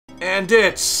And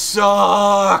it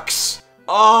sucks!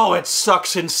 Oh, it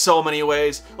sucks in so many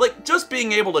ways. Like, just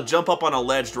being able to jump up on a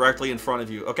ledge directly in front of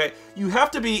you, okay? You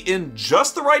have to be in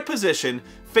just the right position,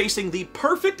 facing the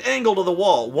perfect angle to the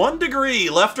wall, 1 degree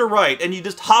left or right, and you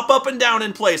just hop up and down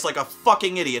in place like a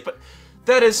fucking idiot. But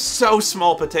that is so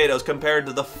small potatoes compared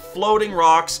to the floating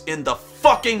rocks in the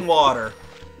fucking water.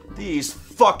 These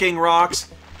fucking rocks.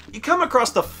 You come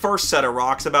across the first set of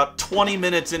rocks about 20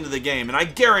 minutes into the game, and I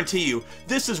guarantee you,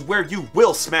 this is where you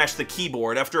will smash the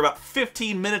keyboard after about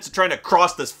 15 minutes of trying to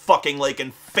cross this fucking lake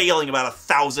and failing about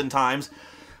 1,000 times.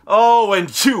 Oh,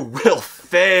 and you will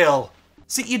fail.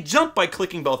 See, you jump by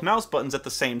clicking both mouse buttons at the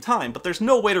same time, but there's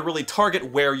no way to really target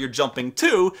where you're jumping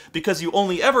to, because you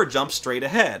only ever jump straight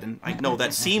ahead. And I know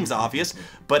that seems obvious,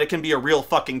 but it can be a real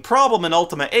fucking problem in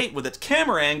Ultima 8 with its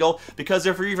camera angle, because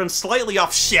if you're even slightly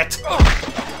off shit...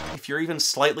 If you're even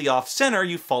slightly off center,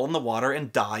 you fall in the water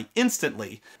and die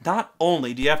instantly. Not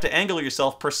only do you have to angle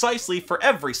yourself precisely for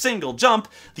every single jump,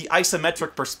 the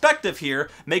isometric perspective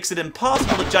here makes it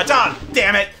impossible to judge— ah,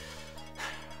 damn it!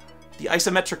 The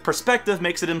isometric perspective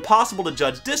makes it impossible to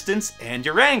judge distance and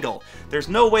your angle. There's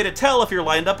no way to tell if you're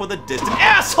lined up with a distant—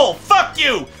 asshole! Fuck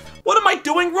you! What am I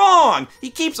doing wrong? He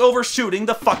keeps overshooting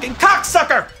the fucking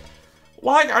cocksucker!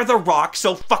 Why are the rocks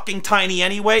so fucking tiny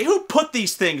anyway? Who put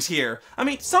these things here? I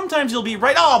mean, sometimes you'll be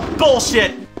right— oh,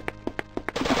 bullshit!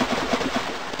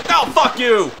 Oh, fuck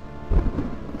you!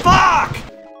 Fuck!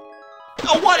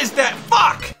 Oh, what is that?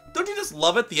 Fuck! Don't you just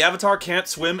love it? The Avatar can't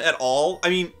swim at all? I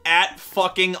mean, at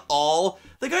fucking all?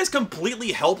 The guy's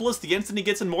completely helpless the instant he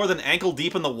gets in more than ankle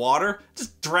deep in the water.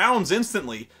 Just drowns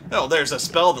instantly. Oh, there's a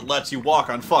spell that lets you walk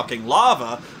on fucking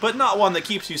lava, but not one that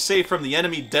keeps you safe from the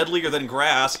enemy deadlier than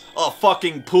grass. A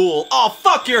fucking pool. Oh,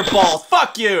 fuck your balls!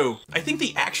 Fuck you! I think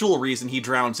the actual reason he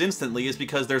drowns instantly is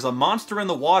because there's a monster in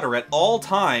the water at all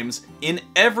times, in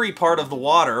every part of the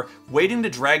water, waiting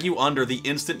to drag you under the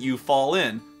instant you fall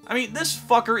in. I mean, this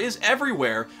fucker is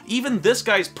everywhere. Even this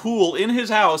guy's pool in his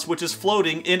house, which is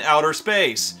floating in outer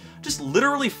space. Just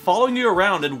literally following you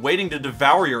around and waiting to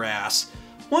devour your ass.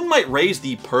 One might raise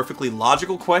the perfectly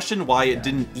logical question why it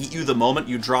didn't eat you the moment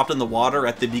you dropped in the water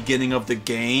at the beginning of the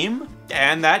game.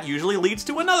 And that usually leads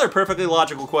to another perfectly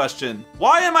logical question.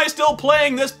 Why am I still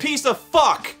playing this piece of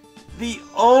fuck? The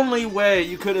only way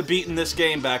you could have beaten this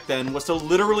game back then was to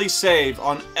literally save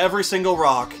on every single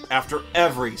rock after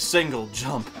every single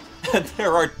jump. And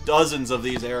there are dozens of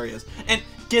these areas. And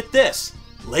get this,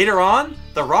 later on,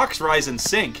 the rocks rise and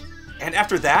sink. And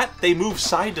after that, they move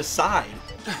side to side.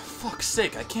 Fuck's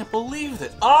sake, I can't believe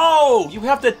this. Oh, you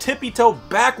have to tippy-toe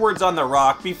backwards on the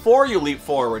rock before you leap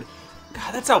forward.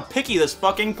 God, that's how picky this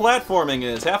fucking platforming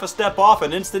is. Half a step off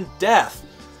and instant death.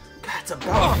 God, it's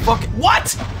about fucking—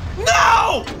 what?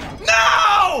 No!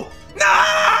 No!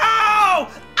 No!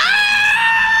 Ah!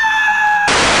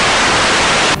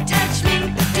 Touch me,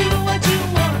 do what you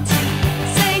want to.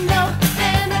 Say no,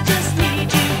 then I just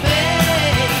need you,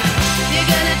 babe. You're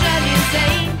gonna drive me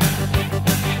insane.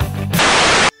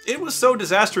 It was so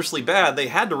disastrously bad they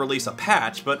had to release a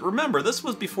patch, but remember, this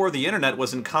was before the internet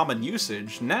was in common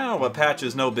usage. Now a patch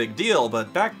is no big deal,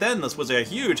 but back then this was a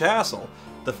huge hassle.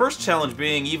 The first challenge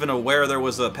being even aware there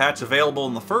was a patch available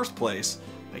in the first place.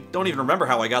 I don't even remember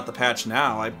how I got the patch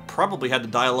now. I probably had to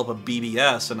dial up a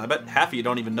BBS, and I bet half of you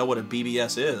don't even know what a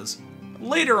BBS is.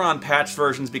 Later on, patched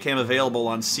versions became available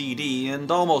on CD,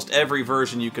 and almost every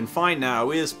version you can find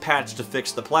now is patched to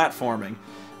fix the platforming.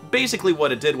 Basically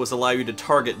what it did was allow you to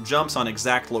target jumps on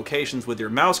exact locations with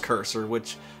your mouse cursor,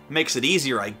 which makes it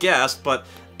easier, I guess, but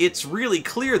it's really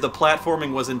clear the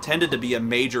platforming was intended to be a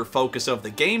major focus of the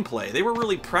gameplay. They were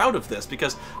really proud of this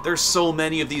because there's so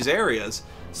many of these areas.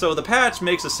 So the patch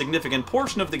makes a significant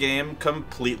portion of the game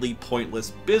completely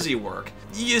pointless busy work.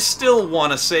 You still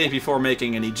want to save before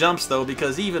making any jumps though,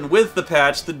 because even with the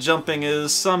patch, the jumping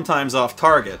is sometimes off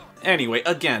target. Anyway,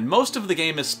 again, most of the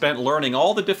game is spent learning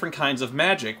all the different kinds of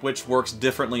magic, which works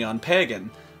differently on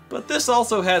Pagan. But this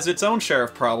also has its own share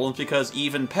of problems because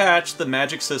even patched, the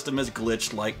magic system is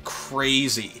glitched like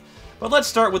crazy. But let's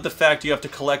start with the fact you have to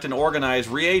collect and organize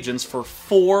reagents for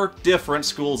 4 different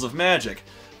schools of magic,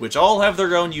 which all have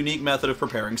their own unique method of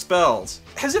preparing spells.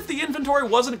 As if the inventory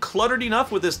wasn't cluttered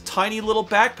enough with this tiny little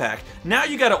backpack, now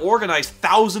you gotta organize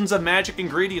thousands of magic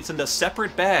ingredients into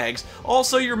separate bags,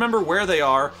 also you remember where they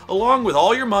are, along with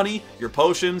all your money, your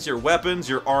potions, your weapons,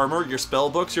 your armor, your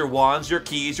spellbooks, your wands, your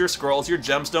keys, your scrolls, your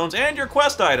gemstones, and your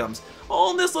quest items. All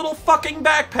in this little fucking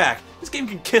backpack. This game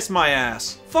can kiss my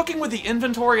ass. Fucking with the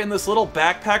inventory in this little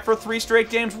backpack for 3 straight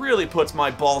games really puts my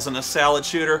balls in a salad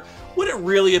shooter. Would it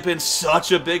really have been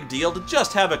such a big deal to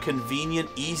just have a convenient,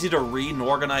 easy to read and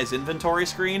organize inventory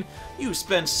screen? You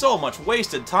spend so much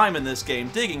wasted time in this game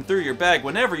digging through your bag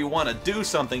whenever you want to do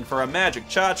something for a magic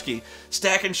tchotchke,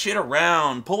 stacking shit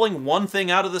around, pulling one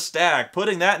thing out of the stack,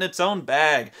 putting that in its own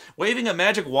bag, waving a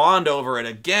magic wand over it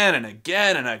again and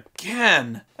again and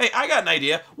again. Hey, I got an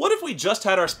idea. What if we just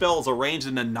had our spells arranged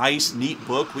in a nice, neat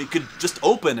book we could just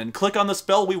open and click on the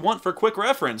spell we want for quick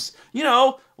reference? You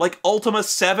know, like Ultima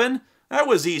 7? That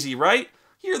was easy, right?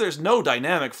 Here there's no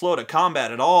dynamic flow to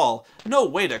combat at all. No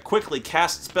way to quickly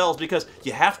cast spells because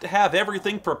you have to have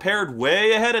everything prepared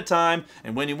way ahead of time,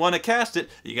 and when you want to cast it,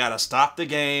 you gotta stop the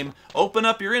game, open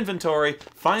up your inventory,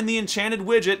 find the enchanted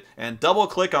widget, and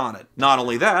double-click on it. Not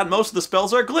only that, most of the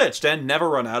spells are glitched and never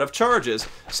run out of charges,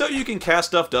 so you can cast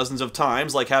stuff dozens of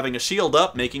times, like having a shield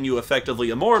up, making you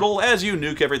effectively immortal as you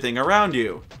nuke everything around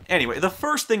you. Anyway, the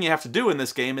first thing you have to do in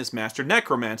this game is master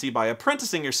necromancy by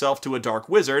apprenticing yourself to a dark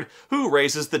wizard who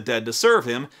raises the dead to serve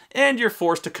him, and you're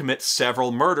forced to commit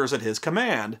several murders at his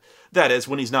command. That is,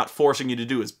 when he's not forcing you to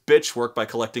do his bitch work by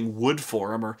collecting wood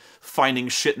for him or finding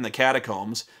shit in the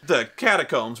catacombs. The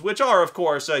catacombs, which are, of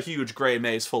course, a huge gray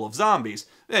maze full of zombies.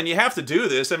 And you have to do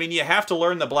this, I mean, you have to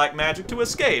learn the black magic to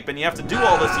escape, and you have to do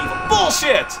all this evil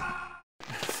bullshit!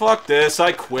 Fuck this,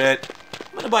 I quit.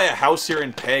 I'm gonna buy a house here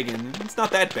in Pagan. It's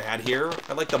not that bad here.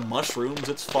 I like the mushrooms,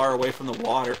 it's far away from the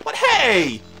water. But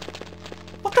hey!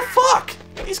 What the fuck?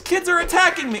 These kids are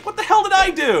attacking me. What the hell did I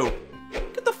do?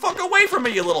 Get the fuck away from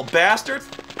me, you little bastards.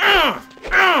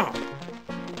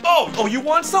 Oh, you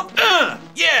want some?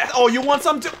 Yeah. Oh, you want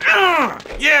some too?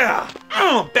 Yeah.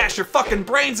 Bash your fucking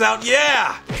brains out,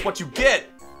 yeah. That's what you get,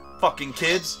 fucking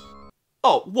kids.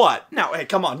 Oh, what? Now, hey,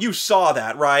 come on, you saw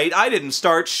that, right? I didn't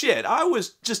start shit. I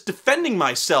was just defending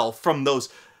myself from those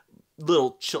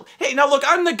little Hey, now look,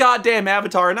 I'm the goddamn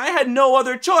Avatar, and I had no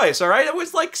other choice, alright? It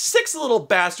was like 6 little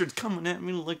bastards coming at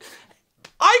me like...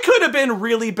 I could have been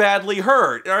really badly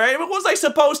hurt, alright? What was I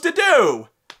supposed to do?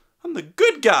 I'm the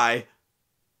good guy.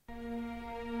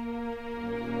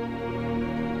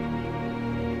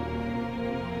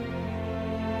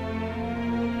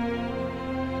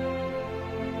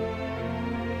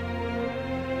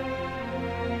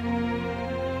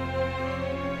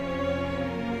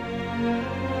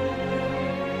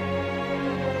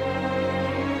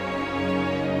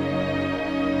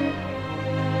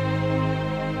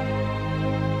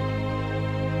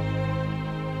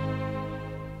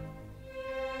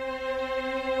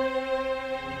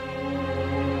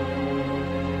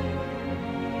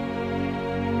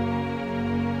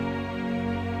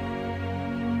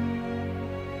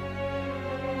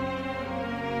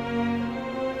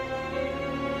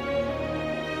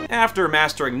 After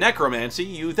mastering necromancy,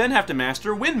 you then have to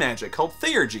master wind magic called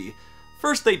theurgy.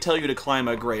 First they tell you to climb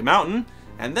a gray mountain,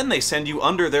 and then they send you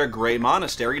under their gray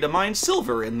monastery to mine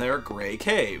silver in their gray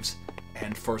caves.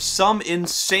 And for some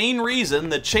insane reason,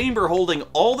 the chamber holding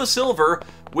all the silver,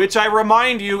 which I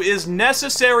remind you is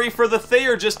necessary for the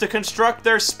theurgists to construct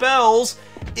their spells,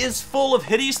 is full of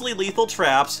hideously lethal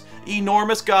traps,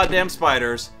 enormous goddamn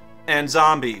spiders, and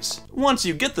zombies. Once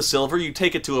you get the silver, you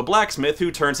take it to a blacksmith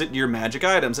who turns it into your magic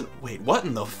items. And wait, what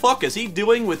in the fuck is he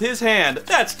doing with his hand?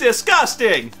 That's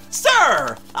disgusting!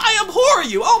 Sir! I abhor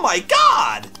you! Oh my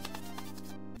god!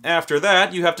 After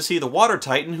that, you have to see the water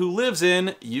titan who lives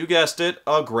in, you guessed it,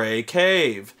 a gray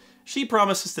cave. She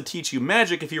promises to teach you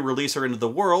magic if you release her into the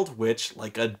world, which,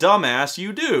 like a dumbass,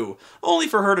 you do, only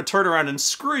for her to turn around and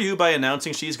screw you by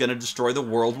announcing she's gonna destroy the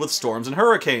world with storms and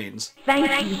hurricanes.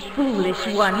 Thank you, foolish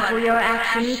one, for your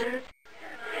actions.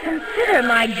 Consider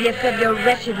my gift of your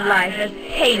wretched life as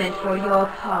payment for your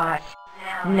part.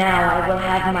 Now I will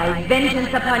have my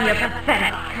vengeance upon your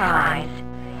pathetic kind.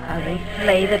 I'll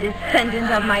slay the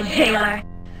descendant of my jailer.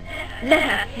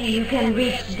 Let us see who can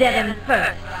reach Devon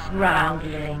first,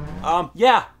 groundling.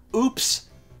 Yeah, oops.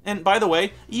 And by the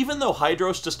way, even though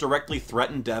Hydros just directly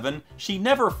threatened Devon, she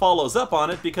never follows up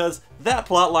on it because that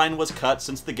plotline was cut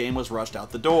since the game was rushed out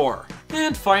the door.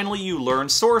 And finally you learn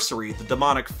sorcery, the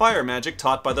demonic fire magic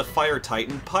taught by the fire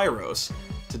titan Pyros.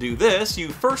 To do this, you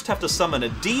first have to summon a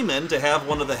demon to have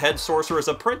one of the head sorcerer's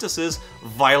apprentices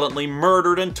violently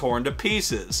murdered and torn to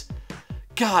pieces.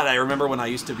 God, I remember when I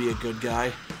used to be a good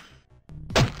guy.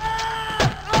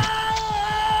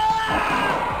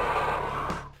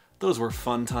 Those were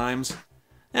fun times.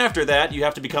 After that, you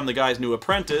have to become the guy's new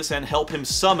apprentice and help him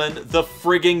summon the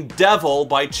frigging devil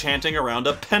by chanting around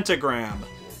a pentagram.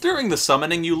 During the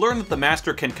summoning, you learn that the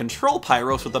Master can control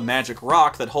Pyros with a magic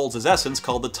rock that holds his essence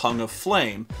called the Tongue of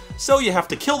Flame, so you have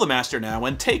to kill the Master now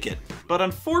and take it. But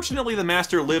unfortunately, the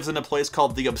Master lives in a place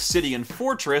called the Obsidian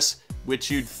Fortress,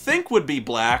 which you'd think would be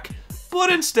black,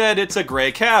 but instead it's a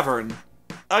gray cavern.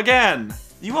 Again.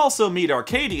 You also meet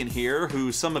Arcadian here,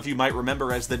 who some of you might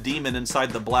remember as the demon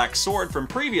inside the Black Sword from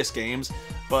previous games,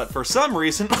 but for some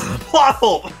reason, plot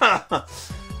hole!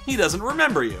 He doesn't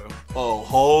remember you. Oh,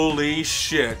 holy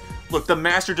shit. Look, the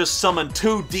Master just summoned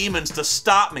 2 demons to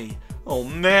stop me. Oh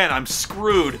man, I'm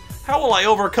screwed. How will I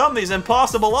overcome these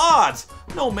impossible odds?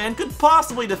 No man could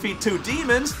possibly defeat 2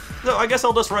 demons. So I guess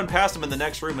I'll just run past them in the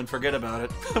next room and forget about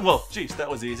it. Well, geez, that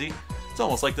was easy. It's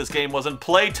almost like this game wasn't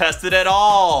play-tested at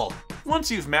all.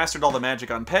 Once you've mastered all the magic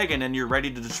on Pagan and you're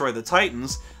ready to destroy the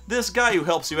Titans, this guy who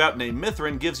helps you out named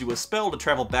Mithrin gives you a spell to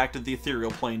travel back to the Ethereal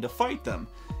Plane to fight them.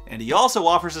 And he also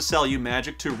offers to sell you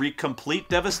magic to wreak complete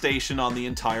devastation on the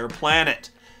entire planet.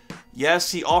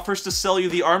 Yes, he offers to sell you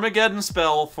the Armageddon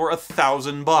spell for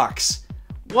 $1,000.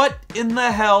 What in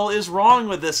the hell is wrong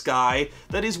with this guy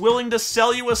that he's willing to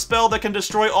sell you a spell that can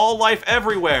destroy all life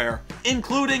everywhere,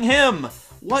 including him?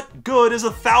 What good is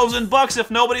 $1,000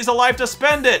 if nobody's alive to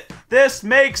spend it? This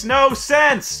makes no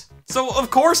sense! So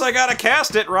of course I gotta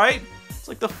cast it, right? It's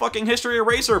like the fucking history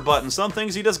eraser button, some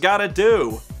things you just gotta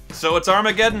do. So it's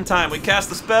Armageddon time, we cast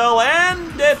the spell,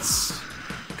 and it's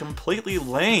completely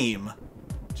lame.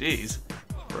 Jeez,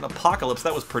 for an apocalypse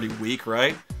that was pretty weak,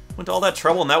 right? Went to all that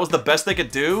trouble and that was the best they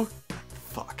could do?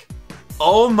 Fuck.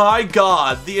 Oh my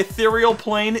god, the Ethereal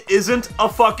Plane isn't a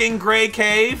fucking gray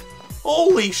cave?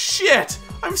 Holy shit!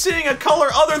 I'm seeing a color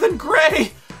other than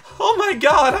gray! Oh my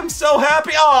god, I'm so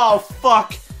happy! Oh,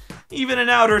 fuck! Even in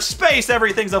outer space,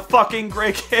 everything's a fucking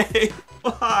gray cave!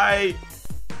 Why?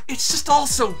 It's just all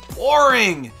so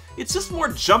boring! It's just more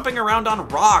jumping around on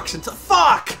rocks until—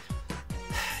 fuck!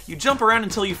 You jump around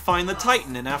until you find the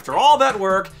Titan, and after all that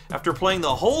work, after playing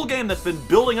the whole game that's been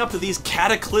building up to these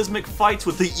cataclysmic fights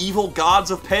with the evil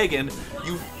gods of Pagan,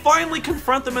 you finally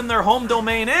confront them in their home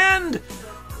domain, and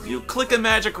you click a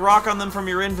magic rock on them from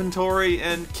your inventory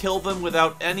and kill them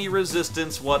without any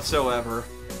resistance whatsoever.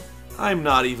 I'm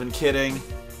not even kidding.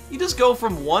 You just go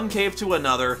from one cave to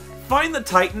another, find the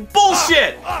Titan—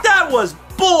 bullshit! That was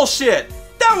bullshit!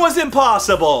 That was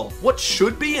impossible! What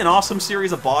should be an awesome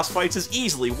series of boss fights is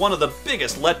easily one of the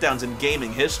biggest letdowns in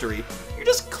gaming history. You're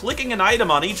just clicking an item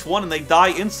on each one and they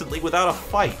die instantly without a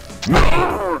fight.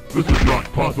 This is not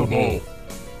possible!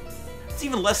 It's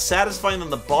even less satisfying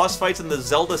than the boss fights in the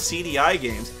Zelda CDI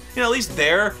games. You know, at least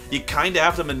there, you kinda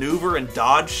have to maneuver and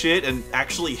dodge shit and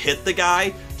actually hit the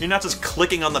guy. You're not just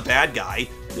clicking on the bad guy.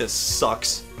 This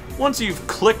sucks. Once you've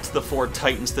clicked the 4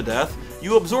 Titans to death,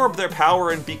 you absorb their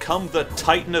power and become the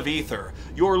Titan of Ether.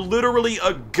 You're literally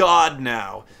a god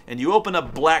now, and you open a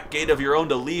black gate of your own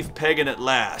to leave Pagan at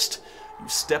last. You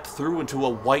step through into a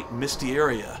white, misty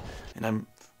area, and I'm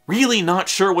really not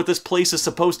sure what this place is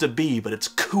supposed to be, but it's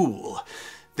cool.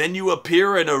 Then you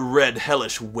appear in a red,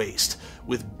 hellish waste,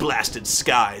 with blasted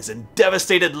skies and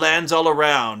devastated lands all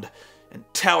around. And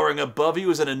towering above you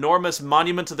is an enormous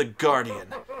monument to the Guardian.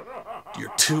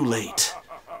 You're too late.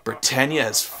 Britannia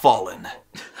has fallen.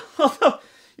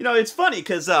 You know, it's funny,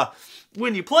 because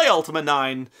when you play Ultima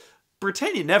 9,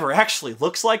 Britannia never actually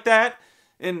looks like that.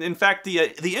 And in fact,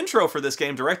 the intro for this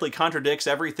game directly contradicts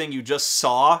everything you just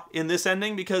saw in this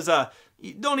ending, because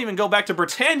you don't even go back to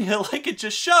Britannia like it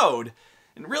just showed.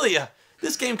 And really,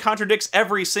 this game contradicts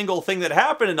every single thing that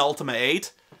happened in Ultima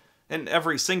 8, and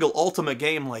every single Ultima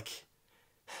game, like,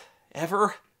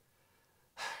 ever.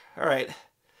 Alright,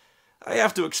 I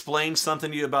have to explain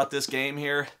something to you about this game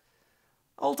here.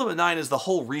 Ultima 9 is the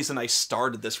whole reason I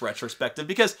started this retrospective,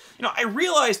 because, you know, I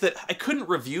realized that I couldn't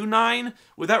review 9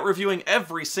 without reviewing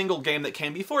every single game that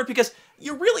came before it, because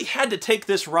you really had to take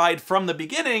this ride from the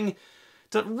beginning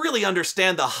to really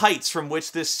understand the heights from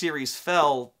which this series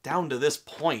fell down to this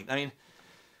point. I mean,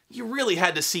 you really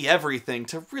had to see everything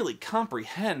to really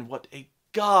comprehend what a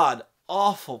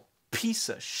god-awful piece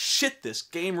of shit this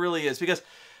game really is, because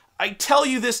I tell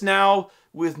you this now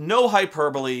with no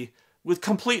hyperbole, with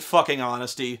complete fucking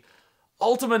honesty,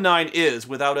 Ultima 9 is,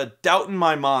 without a doubt in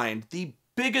my mind, the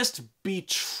biggest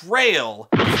betrayal.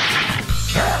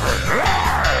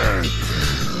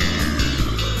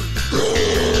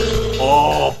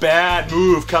 Oh, bad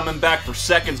move coming back for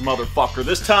seconds, motherfucker.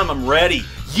 This time I'm ready.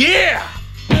 Yeah!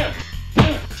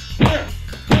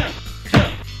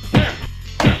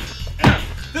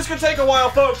 This could take a while,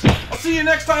 folks. I'll see you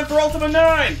next time for Ultima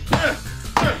 9.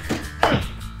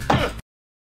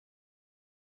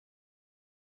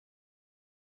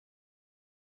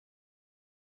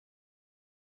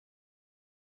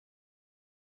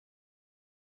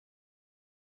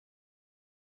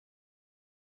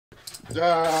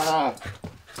 Yeah.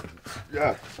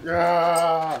 Yeah.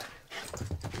 Yeah.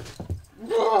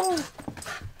 Whoa.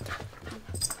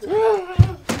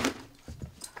 Yeah.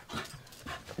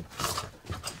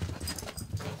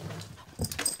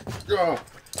 Yeah.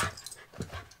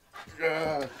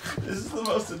 Yeah. This is the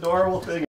most adorable thing